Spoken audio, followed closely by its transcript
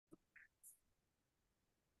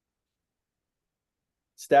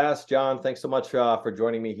Stas, John, thanks so much for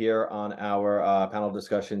joining me here on our panel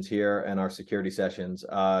discussions here and our security sessions.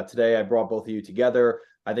 Today, I brought both of you together.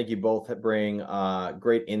 I think you both bring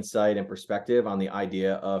great insight and perspective on the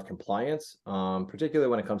idea of compliance,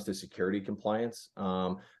 particularly when it comes to security compliance.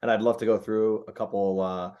 And I'd love to go through a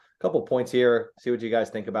couple points here, see what you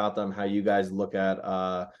guys think about them, how you guys look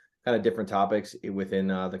at kind of different topics within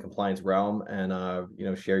the compliance realm, and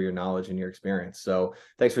share your knowledge and your experience. So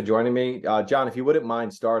thanks for joining me. John, if you wouldn't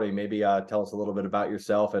mind starting, maybe tell us a little bit about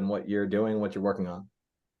yourself and what you're doing, what you're working on.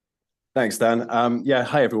 Thanks, Dan.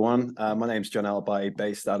 Hi, everyone. My name's John Elbay,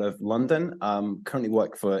 based out of London. Currently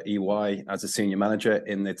work for EY as a senior manager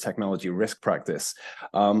in the technology risk practice.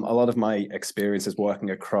 A lot of my experience is working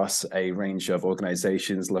across a range of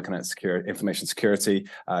organizations, looking at information security,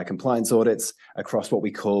 compliance audits across what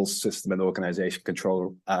we call system and organization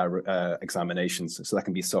control examinations. So that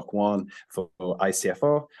can be SOC 1 for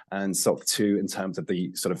ICFR and SOC 2 in terms of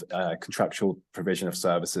the sort of contractual provision of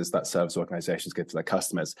services that service organizations give to their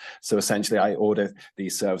customers. So essentially, I audit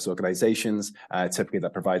these service organizations, typically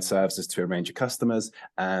that provide services to a range of customers,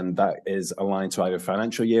 and that is aligned to either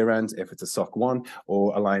financial year end, if it's a SOC 1,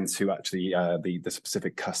 or aligned to actually the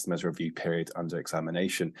specific customer's review period under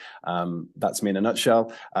examination. That's me in a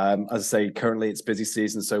nutshell. As I say, currently it's busy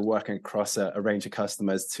season, so working across a range of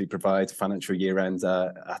customers to provide financial year end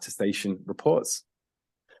attestation reports.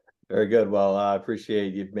 Very good. Well, I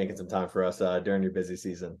appreciate you making some time for us during your busy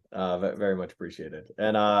season. Very much appreciated.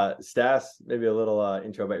 And Stas, maybe a little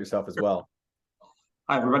intro about yourself as well.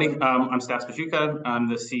 Hi, everybody. I'm Stas Bojoukha. I'm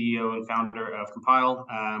the CEO and founder of Compyl.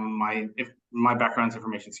 My background is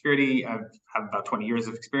information security. I've had about 20 years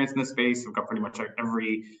of experience in this space. I've got pretty much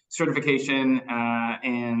every certification,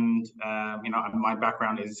 and my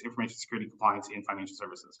background is information security compliance in financial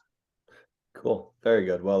services. Cool. Very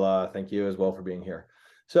good. Well, thank you as well for being here.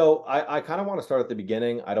 So I kind of want to start at the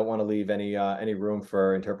beginning. I don't want to leave any room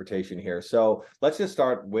for interpretation here. So let's just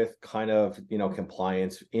start with kind of,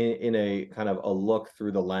 compliance in a kind of a look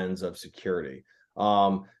through the lens of security.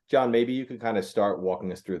 John, maybe you could kind of start walking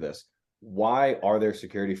us through this. Why are there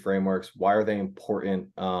security frameworks? Why are they important?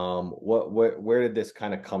 Where did this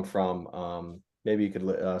kind of come from? Maybe you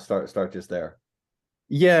could start just there.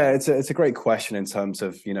 Yeah, it's a great question in terms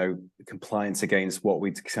of, compliance against what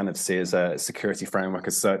we kind of see as a security framework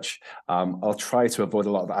as such. I'll try to avoid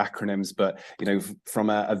a lot of acronyms, but, from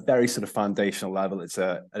a very sort of foundational level, it's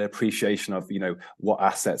an appreciation of, what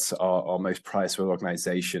assets are most prized for an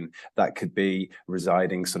organization. That could be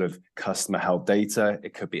residing sort of customer held data.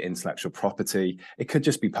 It could be intellectual property. It could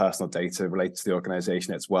just be personal data related to the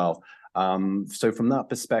organization as well. So from that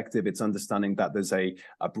perspective, it's understanding that there's a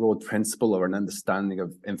broad principle or an understanding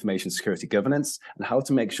of information security governance and how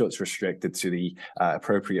to make sure it's restricted to the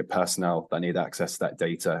appropriate personnel that need access to that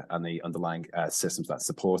data and the underlying systems that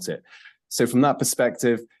support it. So from that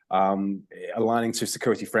perspective, aligning to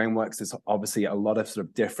security frameworks, there's obviously a lot of sort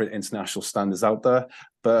of different international standards out there,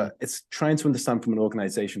 but it's trying to understand from an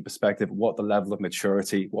organization perspective what the level of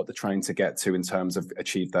maturity, what they're trying to get to in terms of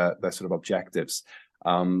achieve their sort of objectives.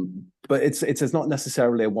 But it's not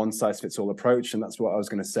necessarily a one-size-fits-all approach, and that's what I was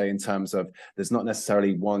going to say in terms of there's not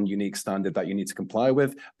necessarily one unique standard that you need to comply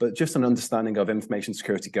with, but just an understanding of information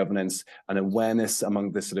security governance and awareness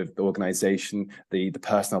among the sort of the organization, the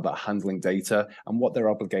personnel that are handling data, and what their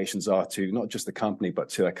obligations are to not just the company but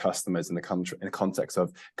to their customers in the context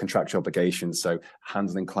of contractual obligations. So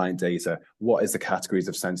handling client data, what is the categories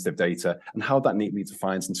of sensitive data, and how that neatly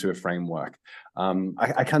defines into a framework.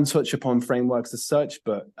 I can touch upon frameworks as such,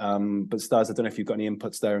 but Stas, I don't know if you've got any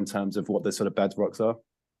inputs there in terms of what the sort of bedrocks are.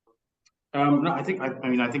 No, I think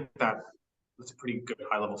that that's a pretty good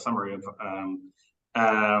high-level summary of.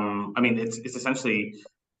 It's essentially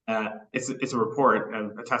it's a report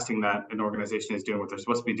attesting that an organization is doing what they're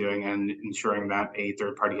supposed to be doing and ensuring that a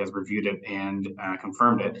third party has reviewed it and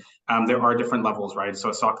confirmed it. There are different levels, right?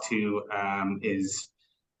 So a SOC 2 and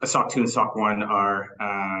SOC 1 are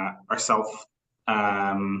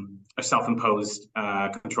self-imposed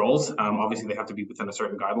controls. Obviously, they have to be within a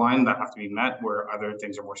certain guideline that have to be met, where other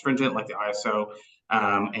things are more stringent, like the ISO,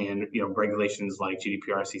 and regulations like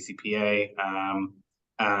GDPR, CCPA.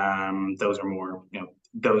 Those are more,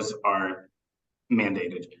 those are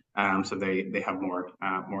mandated, so they have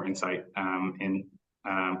more insight and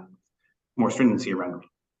more stringency around them.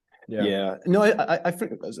 Yeah. No, I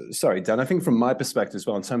think, sorry, Dan, I think from my perspective as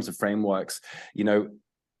well, in terms of frameworks,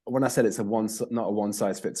 when I said it's not a one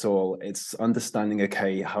size fits all, it's understanding,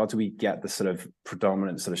 okay, how do we get the sort of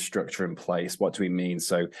predominant sort of structure in place? What do we mean?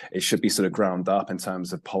 So it should be sort of ground up in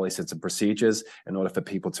terms of policies and procedures in order for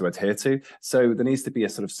people to adhere to. So there needs to be a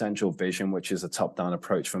sort of central vision, which is a top-down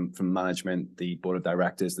approach from management, the board of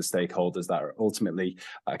directors, the stakeholders that are ultimately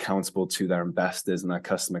accountable to their investors and their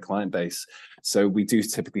customer client base. So we do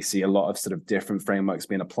typically see a lot of sort of different frameworks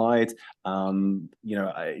being applied. I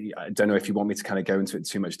don't know if you want me to kind of go into it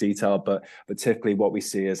too much detail, but typically what we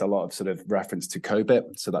see is a lot of sort of reference to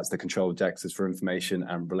COBIT. So that's the Control Objectives for Information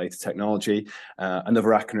and Related Technology. Another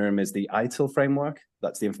acronym is the ITIL framework.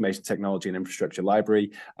 That's the Information Technology and Infrastructure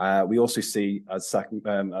Library. We also see, as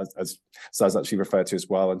Stas actually referred to as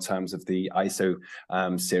well, in terms of the ISO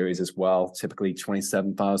series as well, typically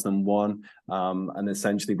 27001. And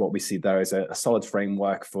essentially what we see there is a solid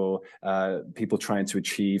framework for people trying to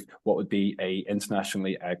achieve what would be a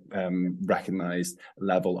internationally recognized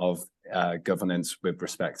level of governance with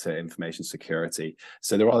respect to information security.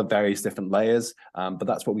 So there are various different layers, but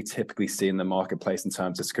that's what we typically see in the marketplace in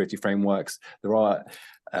terms of security frameworks. There are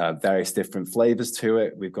various different flavors to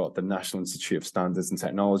it. We've got the National Institute of Standards and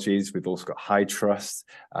Technologies. We've also got High Trust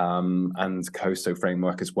and COSO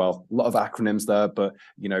framework as well. A lot of acronyms there, but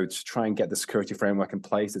to try and get the security framework in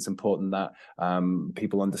place, it's important that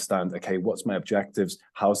people understand, okay, what's my objectives?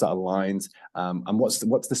 How's that aligned? And what's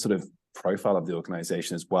the sort of profile of the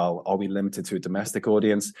organization as well? Are we limited to a domestic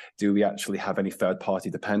audience? Do we actually have any third-party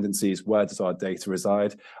dependencies? Where does our data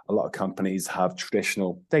reside? A lot of companies have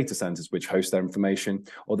traditional data centers which host their information,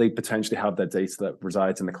 or they potentially have their data that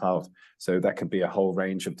resides in the cloud. So that could be a whole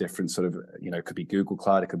range of different sort of, it could be Google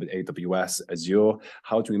Cloud, it could be AWS, Azure.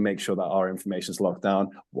 How do we make sure that our information is locked down?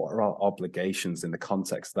 What are our obligations in the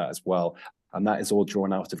context of that as well? And that is all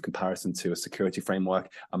drawn out of comparison to a security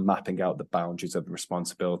framework and mapping out the boundaries of the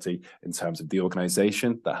responsibility in terms of the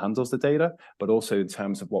organization that handles the data, but also in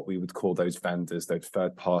terms of what we would call those vendors, those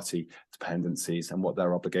third-party dependencies, and what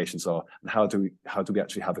their obligations are, and how do we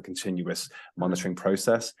actually have a continuous monitoring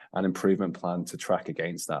process and improvement plan to track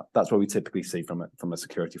against that. That's what we typically see from a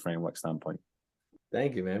security framework standpoint.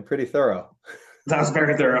 Thank you, man. Pretty thorough. That was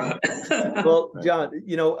very thorough. Well, John,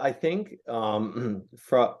 I think one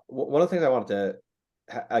of the things I wanted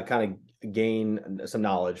to kind of gain some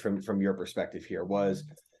knowledge from your perspective here was,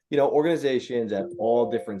 organizations at all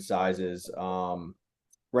different sizes,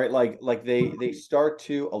 right? Like they start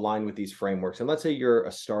to align with these frameworks. And let's say you're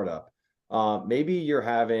a startup, maybe you're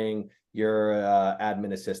having your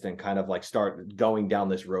admin assistant kind of like start going down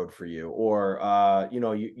this road for you, or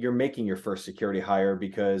you're making your first security hire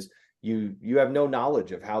because you have no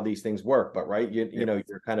knowledge of how these things work, but right, you're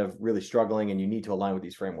kind of really struggling and you need to align with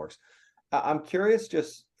these frameworks. I'm curious,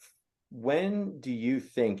 just when do you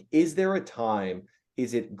think, is there a time,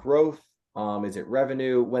 is it growth, is it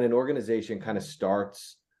revenue, when an organization kind of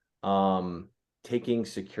starts taking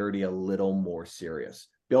security a little more serious,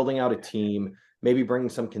 building out a team, maybe bringing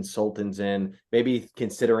some consultants in, maybe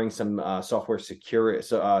considering some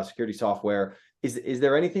security software? Is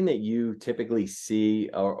there anything that you typically see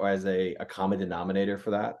or as a common denominator for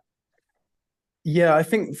that? Yeah, I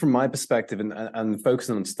think from my perspective and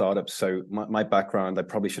focusing on startups, so my background, I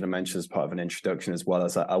probably should have mentioned as part of an introduction, as well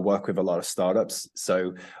as I work with a lot of startups.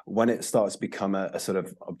 So when it starts to become a sort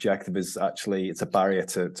of objective, is actually it's a barrier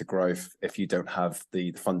to growth if you don't have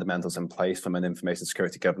the fundamentals in place from an information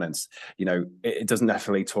security governance. It doesn't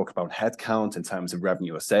necessarily talk about headcount in terms of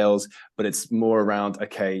revenue or sales, but it's more around,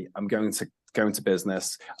 okay, I'm going to go into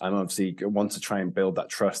business. I obviously want to try and build that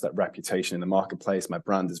trust, that reputation in the marketplace. My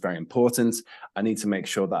brand is very important. I need to make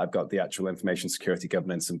sure that I've got the actual information security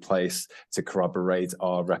governance in place to corroborate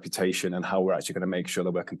our reputation and how we're actually going to make sure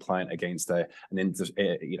that we're compliant against an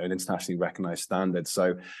internationally recognized standard.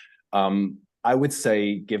 So I would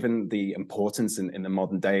say, given the importance in the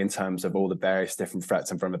modern day in terms of all the various different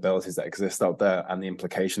threats and vulnerabilities that exist out there and the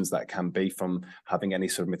implications that can be from having any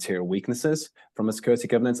sort of material weaknesses from a security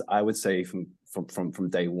governance, I would say from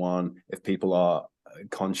day one, if people are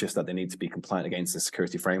conscious that they need to be compliant against the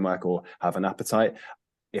security framework or have an appetite,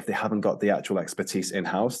 if they haven't got the actual expertise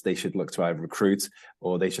in-house, they should look to either recruit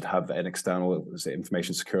or they should have an external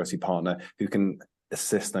information security partner who can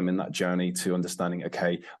assist them in that journey to understanding,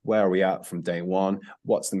 okay, where are we at from day one?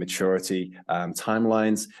 What's the maturity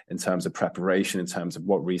timelines in terms of preparation, in terms of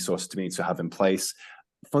what resources do we need to have in place?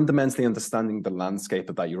 fundamentally understanding the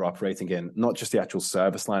landscape that you're operating in, not just the actual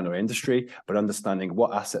service line or industry, but understanding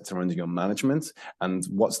what assets are under your management and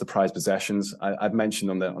what's the prized possessions. I've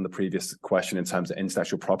mentioned on the previous question in terms of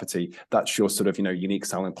intellectual property, that's your sort of, you know, unique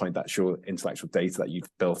selling point, that's your intellectual data that you've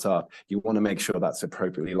built up. You want to make sure that's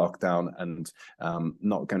appropriately locked down and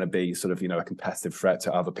not going to be sort of, you know, a competitive threat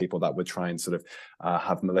to other people that would try and sort of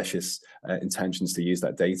have malicious intentions to use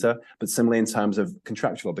that data. But similarly, in terms of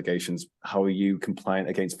contractual obligations, how are you compliant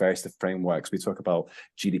against various frameworks? We talk about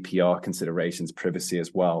GDPR considerations, privacy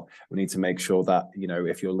as well. We need to make sure that, you know,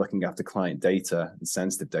 if you're looking after client data and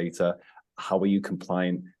sensitive data, how are you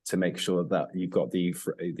compliant to make sure that you've got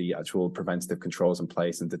the actual preventative controls in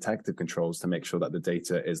place and detective controls to make sure that the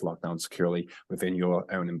data is locked down securely within your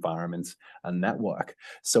own environment and network?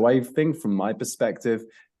 So I think from my perspective,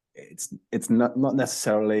 it's not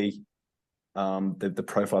necessarily the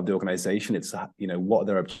profile of the organization. It's, you know, what are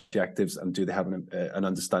their objectives and do they have an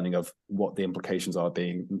understanding of what the implications are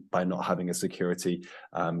by not having a security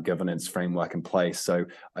governance framework in place. So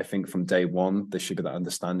I think from day one there should be that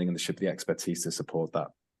understanding and there should be the expertise to support that.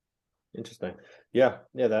 Interesting. Yeah,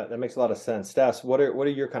 that makes a lot of sense. Stas, what are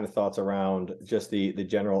your kind of thoughts around just the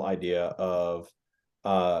general idea of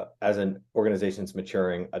as an organization's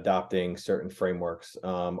maturing, adopting certain frameworks?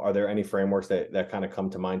 Are there any frameworks that kind of come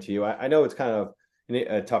to mind to you? I know it's kind of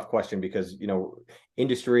a tough question because, you know,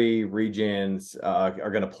 industry regions are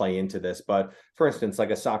going to play into this. But for instance, like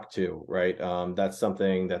a SOC 2, right? That's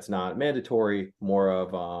something that's not mandatory, more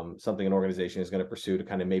of something an organization is going to pursue to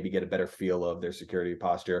kind of maybe get a better feel of their security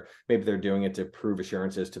posture. Maybe they're doing it to prove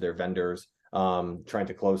assurances to their vendors, trying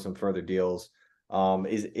to close some further deals.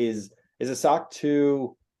 Is a SOC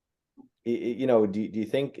 2, you know, do you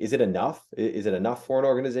think, is it enough? Is it enough for an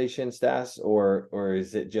organization, Stas, or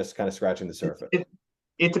is it just kind of scratching the surface?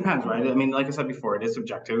 It depends, right? I mean, like I said before, it is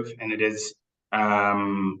subjective and it is,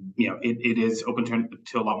 you know, it is open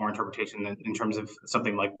to a lot more interpretation in terms of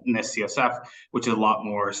something like NIST CSF, which is a lot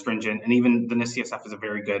more stringent. And even the NIST CSF is a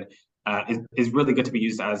very good, is really good to be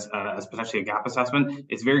used as potentially a gap assessment.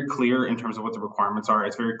 It's very clear in terms of what the requirements are.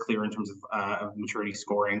 It's very clear in terms of maturity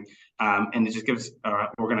scoring. And it just gives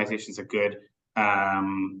organizations a good,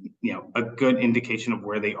 you know, a good indication of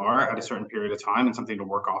where they are at a certain period of time and something to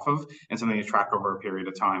work off of and something to track over a period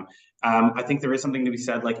of time. I think there is something to be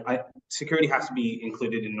said, like security has to be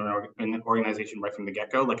included in an organization right from the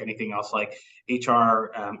get-go, like anything else, like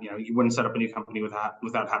HR, you know, you wouldn't set up a new company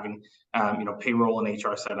without having, you know, payroll and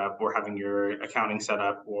HR set up or having your accounting set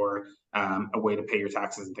up or a way to pay your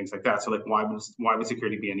taxes and things like that. So like, why would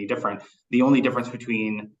security be any different? The only difference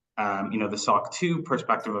between you know, the SOC 2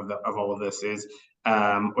 perspective of all of this is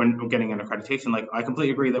when getting an accreditation. Like, I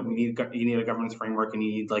completely agree that you need a governance framework and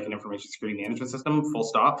you need like an information security management system, full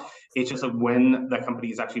stop. It's just like when the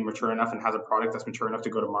company is actually mature enough and has a product that's mature enough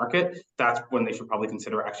to go to market, that's when they should probably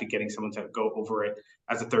consider actually getting someone to go over it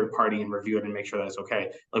as a third party and review it and make sure that it's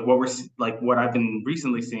okay. Like what I've been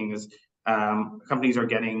recently seeing is companies are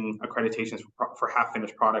getting accreditations for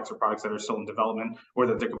half-finished products or products that are still in development or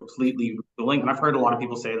that they're completely retooling. And I've heard a lot of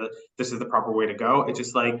people say that this is the proper way to go. It's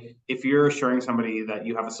just like, if you're assuring somebody that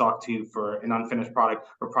you have a SOC 2 for an unfinished product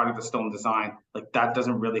or product that's still in design, like that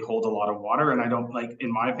doesn't really hold a lot of water. And I don't, like,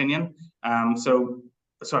 in my opinion. So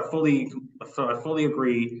I fully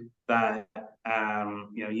agree that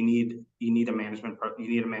you know, you need a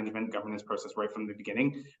management governance process right from the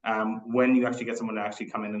beginning. When you actually get someone to actually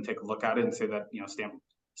come in and take a look at it and say that, you know,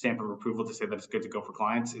 stamp of approval to say that it's good to go for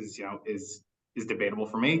clients is, you know, is debatable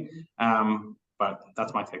for me. But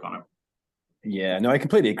that's my take on it. Yeah, no, I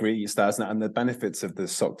completely agree, Stas. And the benefits of the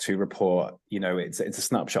SOC 2 report, you know, it's a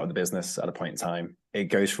snapshot of the business at a point in time. It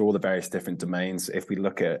goes through all the various different domains. If we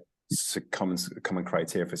look at common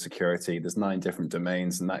criteria for security, there's 9 different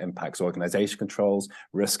domains, and that impacts organization controls,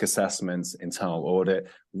 risk assessments, internal audit,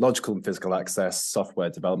 logical and physical access, software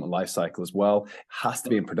development lifecycle as well. It has to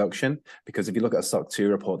be in production, because if you look at a SOC 2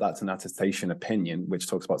 report, that's an attestation opinion, which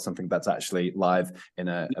talks about something that's actually live in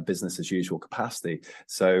a business as usual capacity.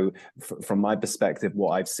 So from my perspective,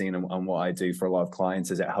 what I've seen and what I do for a lot of clients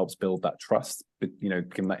is it helps build that trust, you know,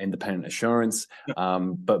 give them that independent assurance.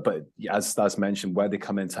 But as Stas mentioned, where they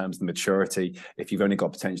come in terms of the maturity, if you've only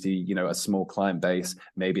got potentially, you know, a small client base,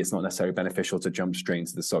 maybe it's not necessarily beneficial to jump straight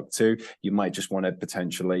into the SOC 2. You might just want to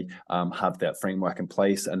potentially have that framework in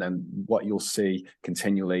place. And then what you'll see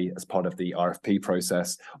continually as part of the RFP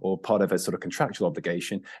process or part of a sort of contractual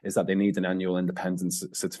obligation is that they need an annual independence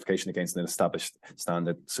certification against an established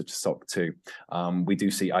standard such as SOC 2. We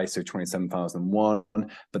do see ISO 27001,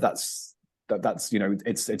 but that's that's, you know,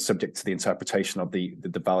 it's subject to the interpretation of the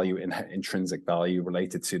value, intrinsic value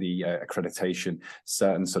related to the accreditation.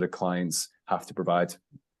 Certain sort of clients have to provide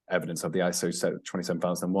evidence of the ISO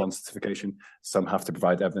 27001 certification. Some have to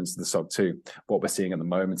provide evidence of the SOC 2. What we're seeing at the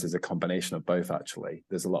moment is a combination of both, actually.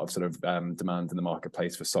 There's a lot of sort of demand in the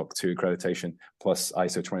marketplace for SOC 2 accreditation plus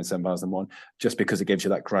ISO 27001, just because it gives you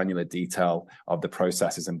that granular detail of the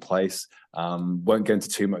processes in place. Won't go into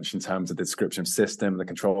too much in terms of the description of system, the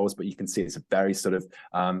controls, but you can see it's a very sort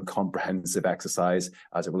of comprehensive exercise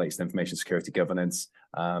as it relates to information security governance,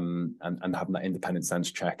 and having that independent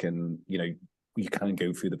sense check. And, you know, you can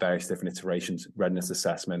go through the various different iterations, readiness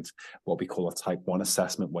assessment, what we call a type 1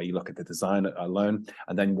 assessment, where you look at the design alone,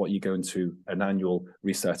 and then what you go into an annual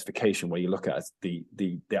recertification, where you look at the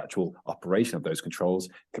actual operation of those controls.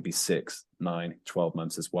 It could be 6, 9, 12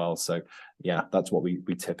 months as well. So yeah, that's what we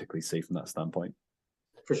typically see from that standpoint.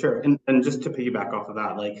 For sure. And just to piggyback off of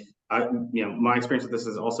that, like, you know, my experience with this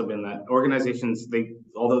has also been that organizations,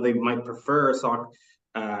 although they might prefer a SOC,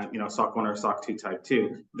 you know, SOC 1 or SOC 2 type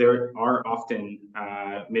 2, there are often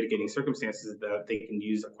mitigating circumstances that they can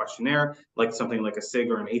use a questionnaire, like something like a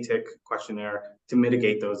SIG or an ATIC questionnaire, to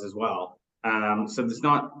mitigate those as well. So it's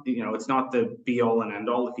not, you know, it's not the be all and end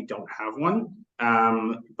all if you don't have one,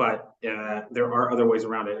 but there are other ways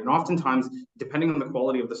around it. And oftentimes, depending on the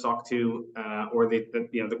quality of the SOC 2 or you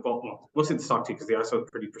know, well, mostly the SOC 2 because the ISO is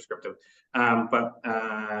pretty prescriptive, but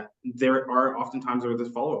there are oftentimes where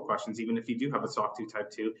there's follow-up questions, even if you do have a SOC 2 type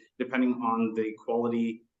 2, depending on the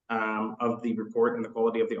quality of the report and the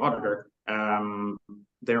quality of the auditor,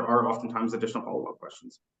 there are oftentimes additional follow-up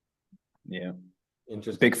questions. Yeah.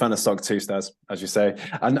 Big fan of SOC 2, Stas, as you say.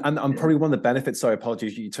 And probably one of the benefits, sorry,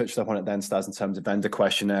 apologies, you touched up on it then, Stas, in terms of vendor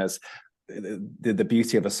questionnaires. The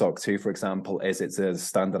beauty of a SOC 2, for example, is it's a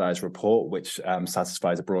standardized report which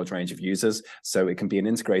satisfies a broad range of users. So it can be an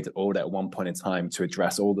integrated audit at one point in time to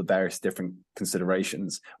address all the various different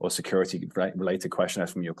considerations or security related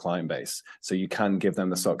questionnaires from your client base. So you can give them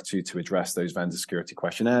the SOC 2 to address those vendor security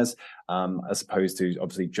questionnaires, as opposed to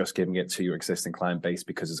obviously just giving it to your existing client base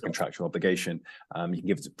because it's a contractual obligation. You can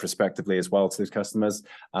give it prospectively as well to those customers.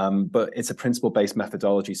 But it's a principle-based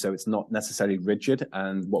methodology, so it's not necessarily rigid.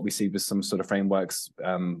 And what we see with some sort of frameworks,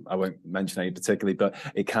 I won't mention any particularly, but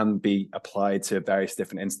it can be applied to various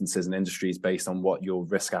different instances and industries based on what your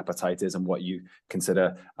risk appetite is and what you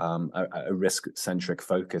consider a risk-centric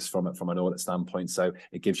focus from an audit standpoint. So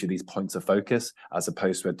it gives you these points of focus as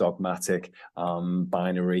opposed to a dogmatic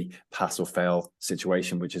binary pass or fail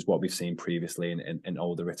situation, which is what we've seen previously in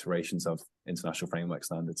older iterations of international framework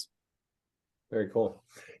standards. Very cool.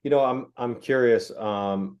 You know, I'm curious,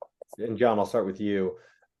 and John, I'll start with you.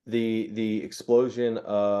 The explosion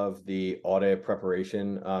of the audit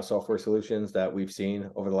preparation software solutions that we've seen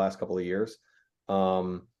over the last couple of years.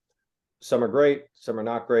 Some are great, some are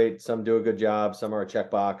not great, some do a good job, some are a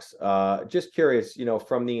checkbox. Just curious, you know,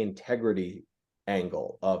 from the integrity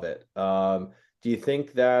angle of it, do you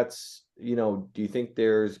think that's, you know, do you think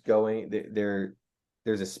there's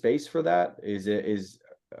a space for that?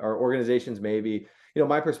 Are organizations maybe, you know,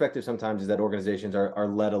 my perspective sometimes is that organizations are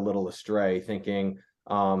led a little astray thinking,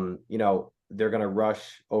 you know, they're going to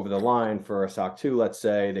rush over the line for a SOC 2, let's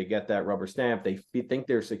say, they get that rubber stamp, they think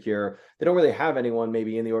they're secure. They don't really have anyone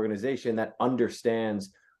maybe in the organization that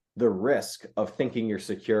understands the risk of thinking you're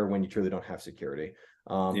secure when you truly don't have security.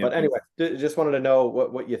 But anyway, just wanted to know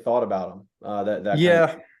what you thought about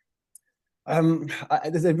them.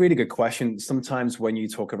 It's a really good question. Sometimes when you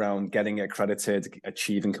talk around getting accredited,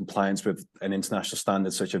 achieving compliance with an international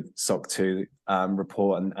standard such as SOC 2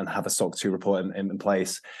 report and have a SOC 2 report in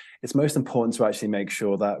place, it's most important to actually make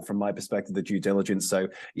sure that, from my perspective, the due diligence. So,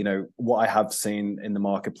 you know, what I have seen in the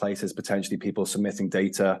marketplace is potentially people submitting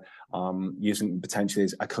data using potentially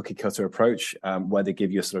a cookie cutter approach, where they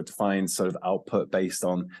give you a sort of defined sort of output based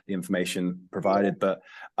on the information provided. But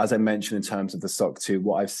as I mentioned, in terms of the SOC 2,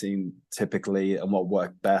 what I've seen typically and what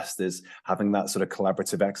worked best is having that sort of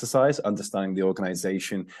collaborative exercise, understanding the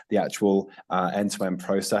organization, the actual end-to-end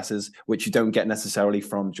processes, which you don't get necessarily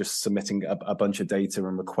from just submitting a bunch of data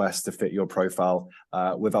and requests to fit your profile,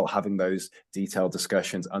 without having those detailed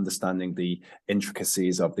discussions, understanding the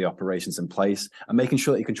intricacies of the operations in place, and making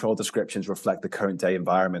sure that your control descriptions reflect the current day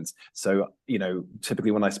environment. So, you know,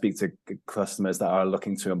 typically when I speak to customers that are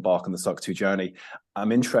looking to embark on the SOC 2 journey,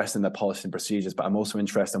 I'm interested in their policy and procedures, but I'm also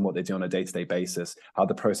interested in what they do on a day-to-day basis, how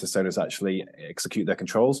the process owners actually execute their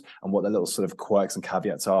controls, and what their little sort of quirks and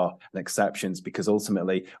caveats are and exceptions. Because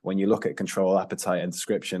ultimately, when you look at control appetite and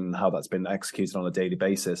description and how that's been executed on a daily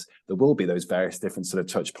basis, there will be those various different sort of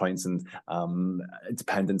touch points and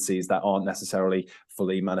dependencies that aren't necessarily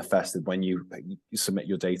fully manifested when you submit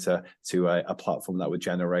your data to a platform that would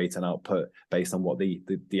generate an output based on what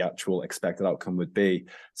the actual expected outcome would be.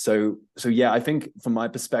 So yeah, I think from my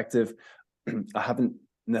perspective, I haven't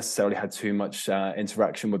necessarily had too much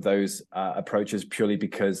interaction with those approaches, purely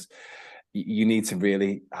because you need to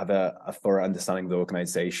really have a thorough understanding of the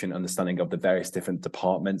organization, understanding of the various different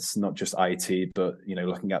departments, not just IT, but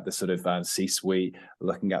looking at the sort of C-suite,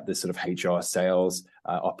 looking at the sort of HR, sales,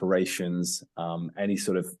 operations, any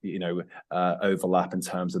sort of overlap in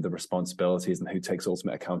terms of the responsibilities and who takes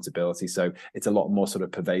ultimate accountability. So it's a lot more sort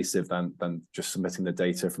of pervasive than just submitting the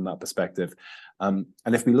data from that perspective. And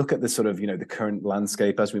if we look at the sort of the current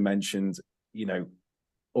landscape, as we mentioned,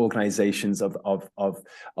 organizations of a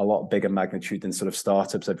lot bigger magnitude than sort of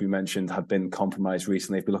startups, as we mentioned, have been compromised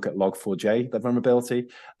recently. If we look at Log4j, the vulnerability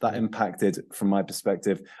that impacted, from my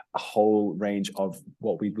perspective, a whole range of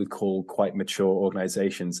what we would call quite mature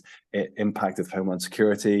organizations. It impacted Homeland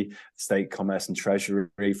Security, State Commerce and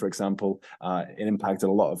Treasury, for example. It impacted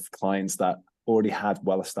a lot of clients that already had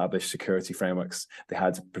well-established security frameworks. They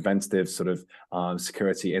had preventative sort of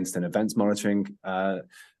security incident events monitoring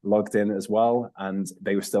logged in as well, and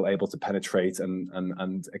they were still able to penetrate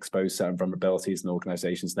and expose certain vulnerabilities in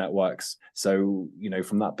organizations' networks. So,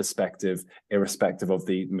 from that perspective, irrespective of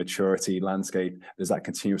the maturity landscape, there's that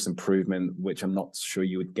continuous improvement, which I'm not sure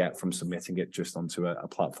you would get from submitting it just onto a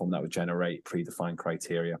platform that would generate predefined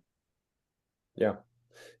criteria. Yeah,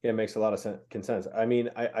 it makes a lot of sense. I mean,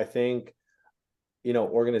 I think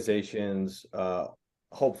organizations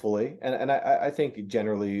hopefully, and I think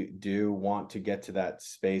generally do want to get to that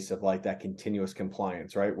space of like that continuous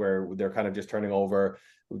compliance, right? Where they're kind of just turning over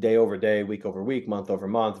day, week over week, month over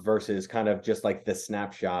month, versus kind of just like the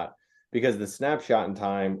snapshot, because the snapshot in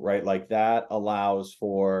time, right? Like that allows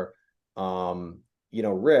for,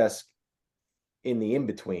 risk in the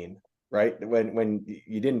in-between, right? When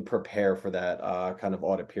you didn't prepare for that kind of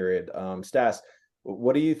audit period. Stas,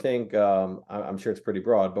 what do you think? I'm sure it's pretty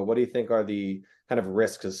broad, but what do you think are the kind of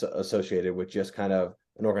risks associated with just kind of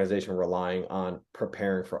an organization relying on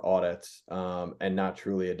preparing for audits and not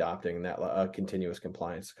truly adopting that continuous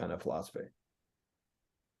compliance kind of philosophy?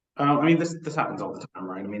 I mean, this happens all the time,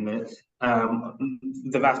 right? I mean,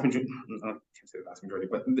 the vast majority, I can't say the vast majority,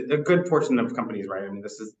 but a good portion of companies, right? I mean,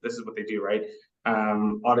 this is what they do, right?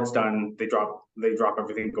 Audit's done, they drop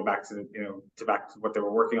everything, go back to back to what they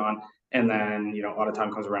were working on, and then audit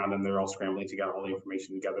time comes around, and they're all scrambling to get all the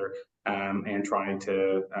information together and trying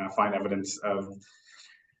to find evidence of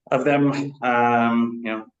them,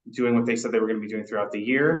 doing what they said they were going to be doing throughout the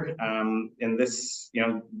year. And this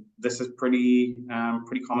is pretty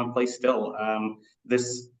commonplace still.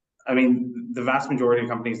 I mean, the vast majority of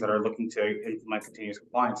companies that are looking to implement continuous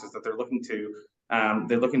compliance is that they're looking to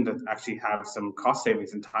actually have some cost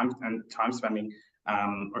savings and time spending,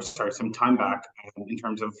 some time back in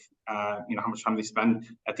terms of how much time they spend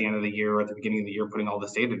at the end of the year or at the beginning of the year putting all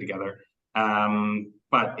this data together.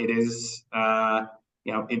 But it is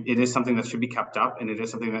it is something that should be kept up, and it is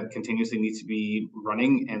something that continuously needs to be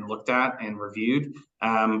running and looked at and reviewed.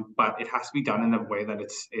 But it has to be done in a way that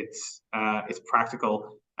it's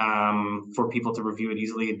practical for people to review it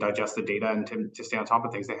easily and digest the data and to stay on top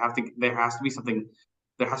of things. There has to be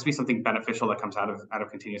something beneficial that comes out of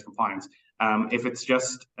continuous compliance. If it's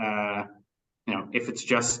just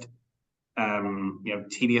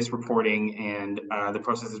tedious reporting and the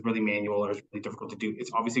process is really manual or is really difficult to do,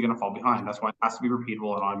 it's obviously going to fall behind. That's why it has to be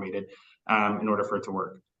repeatable and automated in order for it to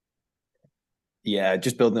work. Yeah,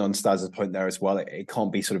 just building on Stas's point there as well, it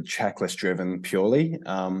can't be sort of checklist driven purely.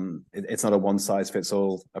 It's not a one size fits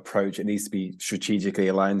all approach. It needs to be strategically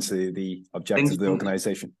aligned to the objectives of the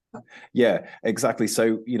organization. Yeah, exactly.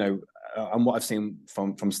 So, and what I've seen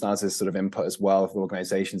from Stas's sort of input as well for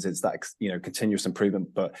organizations, it's that continuous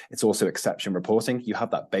improvement, but it's also exception reporting. You have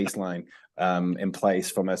that baseline in place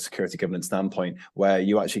from a security governance standpoint, where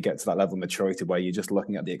you actually get to that level of maturity where you're just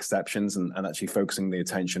looking at the exceptions and actually focusing the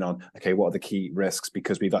attention on, okay, what are the key risks?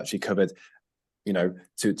 Because we've actually covered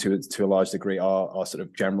to a large degree our sort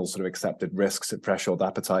of general sort of accepted risks at threshold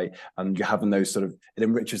appetite, and you're having those sort of, it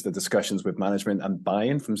enriches the discussions with management and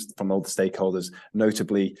buy-in from all the stakeholders,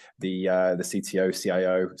 notably the CTO,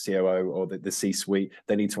 CIO, COO, or the C-suite.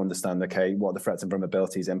 They need to understand, okay, what are the threats and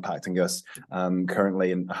vulnerabilities impacting us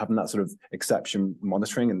currently, and having that sort of exception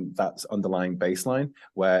monitoring and that's underlying baseline,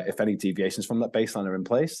 where if any deviations from that baseline are in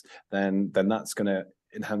place, then that's going to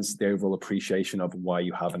enhance the overall appreciation of why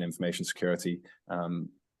you have an information security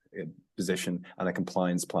position and a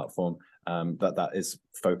compliance platform that is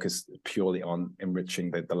focused purely on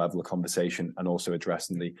enriching the level of conversation and also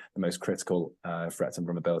addressing the most critical threats and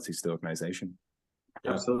vulnerabilities to the organization.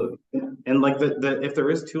 Yeah. Absolutely. And like the if there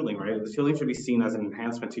is tooling, right, the tooling should be seen as an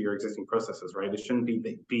enhancement to your existing processes, right? It shouldn't be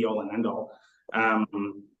the be all and end all.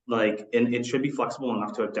 Like, and it should be flexible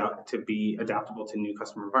enough to adapt, to be adaptable to new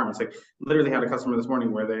customer environments. Like, literally had a customer this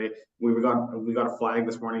morning where we got a flag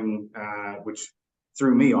this morning, which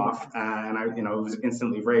threw me off, and I, you know, it was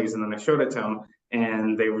instantly raised, and then I showed it to them,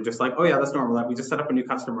 and they were just like, "Oh yeah, that's normal. That we just set up a new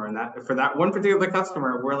customer, and that for that one particular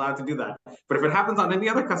customer, we're allowed to do that. But if it happens on any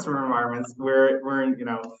other customer environments, we're you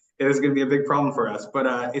know, it is going to be a big problem for us." But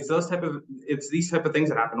it's these type of things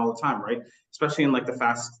that happen all the time, right? Especially in like the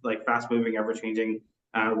fast moving, ever changing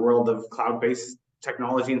world of cloud based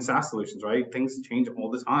technology and SaaS solutions, right? Things change all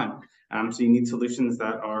the time. So you need solutions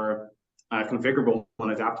that are configurable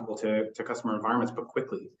and adaptable to customer environments, but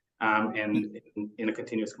quickly, and in a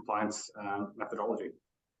continuous compliance methodology.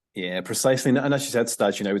 Yeah, precisely. And as you said,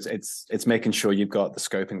 Stas, you know, it's making sure you've got the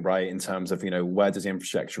scoping right in terms of, you know, where does the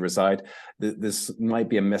infrastructure reside? This might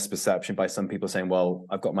be a misperception by some people saying, well,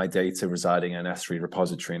 I've got my data residing in an S3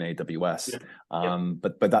 repository in AWS. Yeah.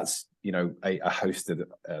 But that's, you know, a hosted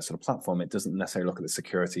sort of platform. It doesn't necessarily look at the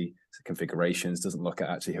security configurations, doesn't look at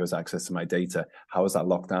actually who has access to my data. How is that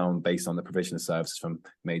locked down based on the provision of services from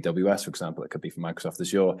AWS, for example? It could be from Microsoft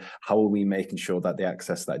Azure. How are we making sure that the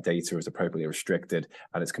access to that data is appropriately restricted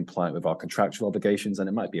and it's compliant with our contractual obligations? And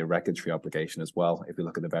it might be a regulatory obligation as well, if you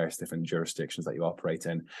look at the various different jurisdictions that you operate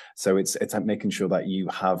in. So it's making sure that you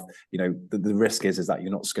have, you know, the risk is that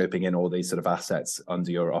you're not scoping in all these sort of assets under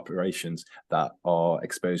your operations that are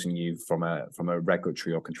exposing you from a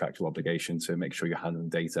regulatory or contractual obligation to make sure you're handling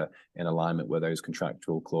data in alignment with those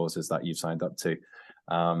contractual clauses that you've signed up to.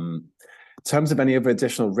 In terms of any other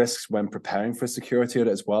additional risks when preparing for a security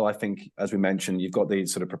audit as well, I think, as we mentioned, you've got the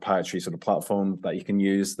sort of proprietary sort of platform that you can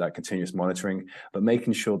use, that continuous monitoring, but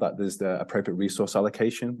making sure that there's the appropriate resource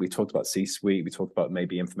allocation. We talked about C-suite, we talked about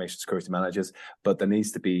maybe information security managers, but there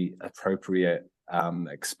needs to be appropriate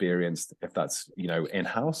experienced, if that's, you know,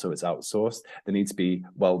 in-house or it's outsourced. They need to be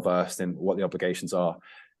well versed in what the obligations are.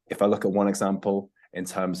 If I look at one example in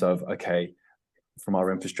terms of, okay, from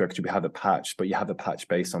our infrastructure, we have a patch, but you have a patch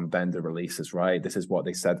based on vendor releases, right? This is what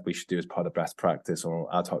they said we should do as part of best practice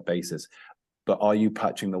or ad hoc basis. But are you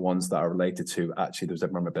patching the ones that are related to actually there's a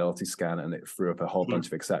vulnerability scan and it threw up a whole bunch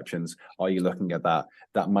of exceptions? Are you looking at that?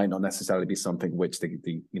 That might not necessarily be something which the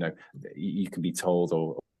you know, you can be told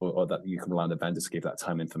or that you can rely on the vendors to give that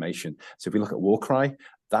time information. So if we look at Warcry,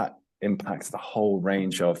 that impacts the whole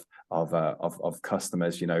range of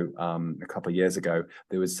customers. You know, a couple of years ago,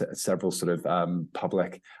 there was several sort of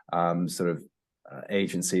public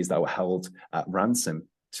agencies that were held at ransom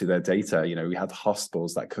to their data. You know, we had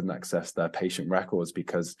hospitals that couldn't access their patient records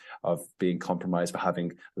because of being compromised for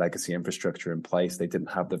having legacy infrastructure in place. They didn't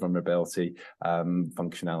have the vulnerability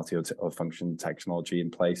functionality or function technology in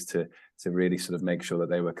place to really sort of make sure that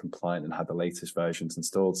they were compliant and had the latest versions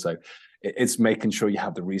installed. So it's making sure you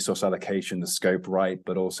have the resource allocation, the scope right,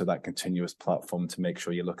 but also that continuous platform to make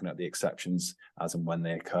sure you're looking at the exceptions as and when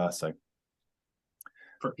they occur. So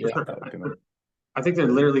yeah, that would be my... I think there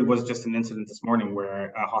literally was just an incident this morning where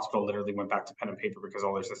a hospital literally went back to pen and paper because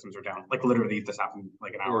all their systems are down. Like literally, this happened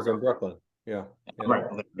like an hour ago. In Brooklyn. Yeah. Right.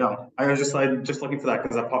 Yeah. I was just looking for that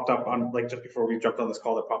because that popped up on, like, just before we jumped on this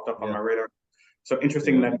call, that popped up on my radar. So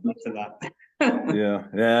interesting that you mentioned that.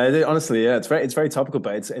 yeah. Honestly, yeah, it's very topical,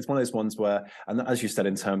 but it's one of those ones where, and as you said,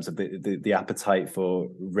 in terms of the appetite for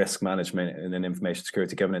risk management and then information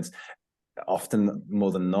security governance, often more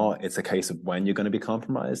than not, it's a case of when you're going to be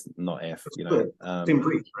compromised, not if. You know, assume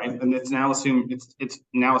breach, right? And it's now assume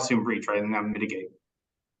breach, right? And now mitigate.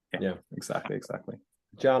 Yeah, exactly.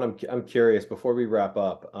 John, I'm curious before we wrap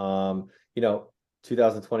up. You know,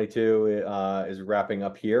 2022 is wrapping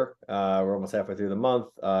up here. We're almost halfway through the month.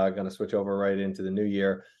 Going to switch over right into the new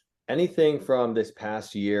year. Anything from this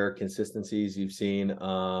past year, consistencies you've seen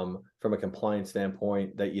from a compliance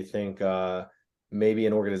standpoint that you think maybe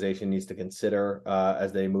an organization needs to consider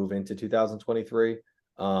as they move into 2023?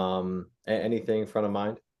 Anything front of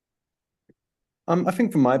mind? I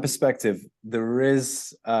think from my perspective, there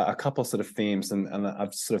is a couple sort of themes, and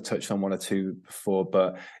I've sort of touched on one or two before,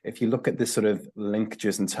 but if you look at this sort of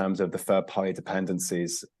linkages in terms of the third-party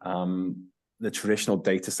dependencies, the traditional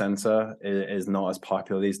data center is not as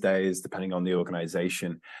popular these days, depending on the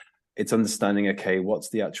organization. It's understanding, okay, what's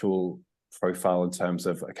the actual profile in terms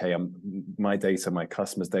of, okay, my data, my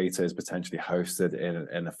customer's data is potentially hosted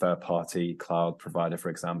in a third-party cloud provider, for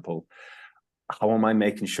example. how am I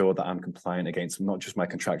making sure that I'm compliant against not just my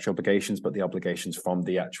contractual obligations, but the obligations from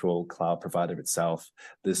the actual cloud provider itself?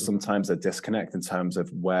 There's sometimes a disconnect in terms of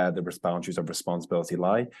where the boundaries of responsibility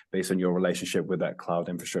lie based on your relationship with that cloud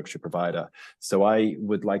infrastructure provider. So I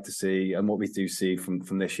would like to see, and what we do see from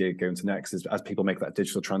this year going to next, is as people make that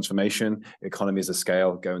digital transformation, economies of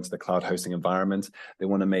scale, go into the cloud hosting environment, they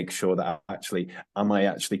want to make sure that actually, am I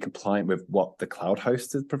actually compliant with what the cloud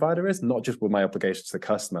hosted provider is, not just with my obligations to the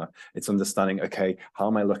customer. It's understanding, okay, how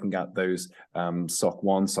am I looking at those SOC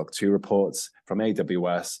 1, SOC 2 reports from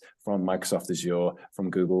AWS, from Microsoft Azure, from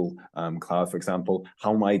Google Cloud, for example?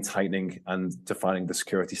 How am I tightening and defining the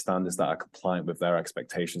security standards that are compliant with their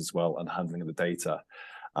expectations as well, and handling the data?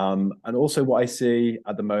 And also what I see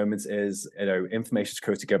at the moment is, information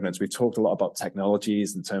security governance. We've talked a lot about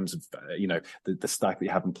technologies in terms of, the stack that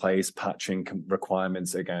you have in place, patching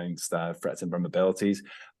requirements against threats and vulnerabilities,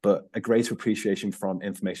 but a greater appreciation from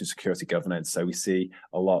information security governance. So we see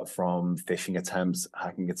a lot from phishing attempts,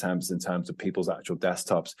 hacking attempts in terms of people's actual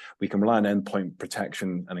desktops. We can rely on endpoint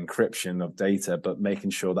protection and encryption of data, but making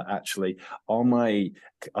sure that actually are my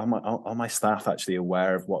staff actually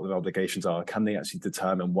aware of what their obligations are? Can they actually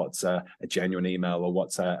determine what's a genuine email or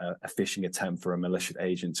what's a phishing attempt for a malicious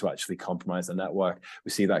agent to actually compromise the network? We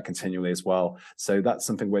see that continually as well. So that's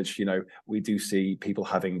something which, we do see people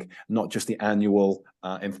having not just the annual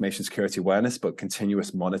information security awareness, but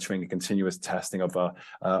continuous monitoring and continuous testing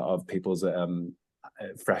of people's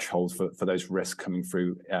thresholds for those risks coming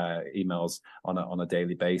through emails on a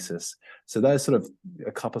daily basis. So there's sort of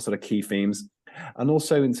a couple sort of key themes. And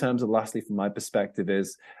also in terms of, lastly, from my perspective,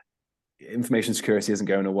 is information security isn't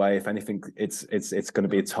going away. If anything, it's going to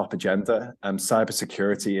be a top agenda.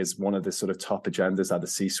 Cybersecurity is one of the sort of top agendas at the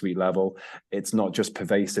C-suite level. It's not just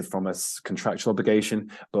pervasive from a contractual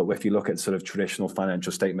obligation, but if you look at sort of traditional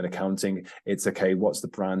financial statement accounting, it's okay, what's the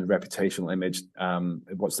brand reputational image?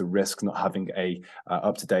 What's the risk not having a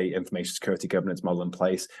up-to-date information security governance model in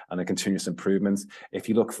place and a continuous improvement? If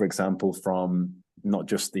you look, for example, from not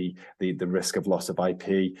just the risk of loss of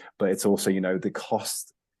IP, but it's also, the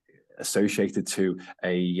cost associated to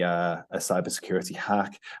a cybersecurity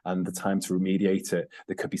hack and the time to remediate it.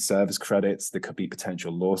 There could be service credits, there could be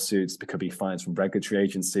potential lawsuits, there could be fines from regulatory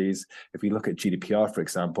agencies. If we look at GDPR, for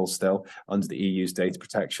example, still under the EU's Data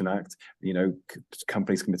Protection Act,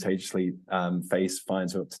 companies can potentially face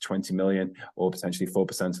fines of up to 20 million or potentially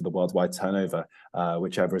 4% of the worldwide turnover,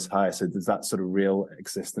 whichever is higher. So there's that sort of real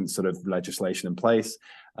existent sort of legislation in place.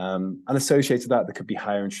 And associated with that, there could be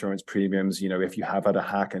higher insurance premiums. If you have had a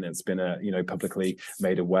hack and it's been publicly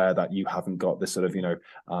made aware that you haven't got this sort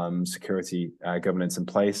of security governance in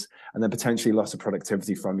place, and then potentially loss of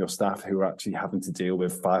productivity from your staff who are actually having to deal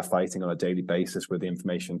with firefighting on a daily basis with the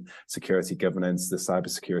information security governance, the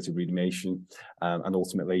cybersecurity remediation, and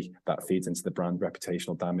ultimately that feeds into the brand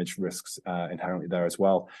reputational damage risks inherently there as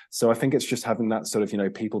well. So I think it's just having that sort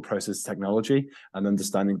of people, process, technology, and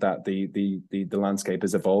understanding that the landscape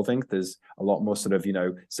is evolving. There's a lot more sort of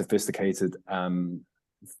sophisticated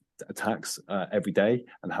attacks every day,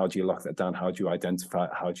 and how do you lock that down? How do you identify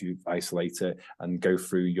it? How do you isolate it and go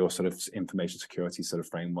through your sort of information security sort of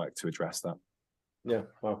framework to address that? Yeah,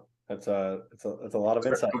 wow, that's a lot of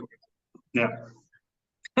insight. Yeah,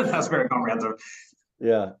 that's very comprehensive.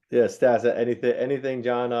 Yeah, Stas, anything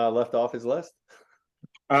John left off his list?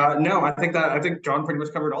 No, I think John pretty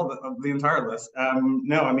much covered all the entire list.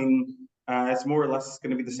 No, I mean, it's more or less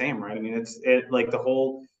going to be the same, right? I mean, like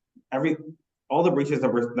all the breaches that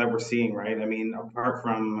we're seeing, right? I mean, apart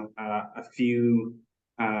from a few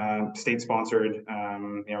state-sponsored,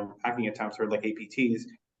 hacking attempts or like APTs,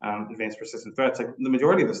 advanced persistent threats, like the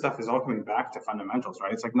majority of the stuff is all coming back to fundamentals,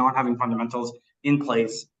 right? It's like not having fundamentals in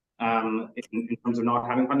place, in terms of not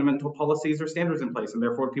having fundamental policies or standards in place, and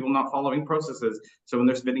therefore people not following processes. So when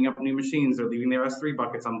they're spinning up new machines, they're leaving their S3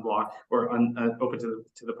 buckets unblocked or open to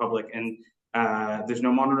the public, and there's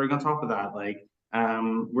no monitoring on top of that. Like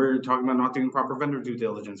we're talking about not doing proper vendor due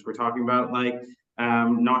diligence. We're talking about like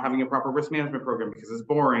not having a proper risk management program because it's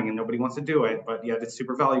boring and nobody wants to do it, but yet it's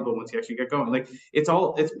super valuable once you actually get going. Like it's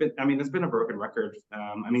been a broken record.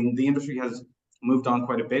 I mean, the industry has moved on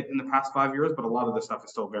quite a bit in the past 5 years, but a lot of the stuff is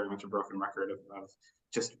still very much a broken record of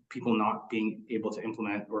just people not being able to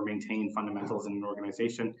implement or maintain fundamentals in an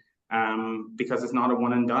organization, because it's not a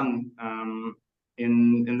one and done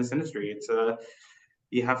in this industry. It's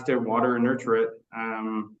you have to water and nurture it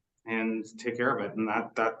and take care of it, and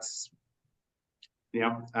that's we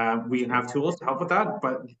have tools to help with that,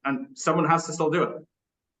 but someone has to still do it.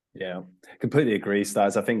 Yeah, completely agree,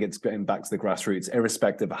 Stas. I think it's getting back to the grassroots,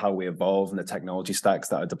 irrespective of how we evolve and the technology stacks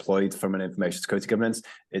that are deployed from an information security governance.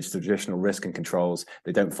 It's the traditional risk and controls.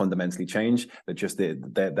 They don't fundamentally change. They're just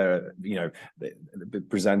they're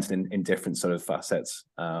presented in different sort of facets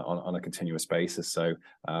on a continuous basis. So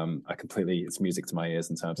I completely, it's music to my ears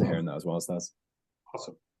in terms of hearing that as well, Stas.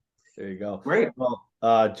 Awesome. There you go. Great. Well,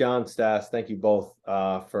 John, Stas, thank you both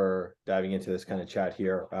for diving into this kind of chat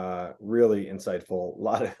here. Really insightful.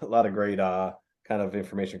 A lot of great kind of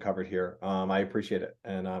information covered here. I appreciate it,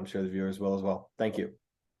 and I'm sure the viewers will as well. Thank you.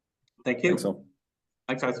 Thank you. Thanks all.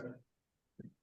 Thanks, guys.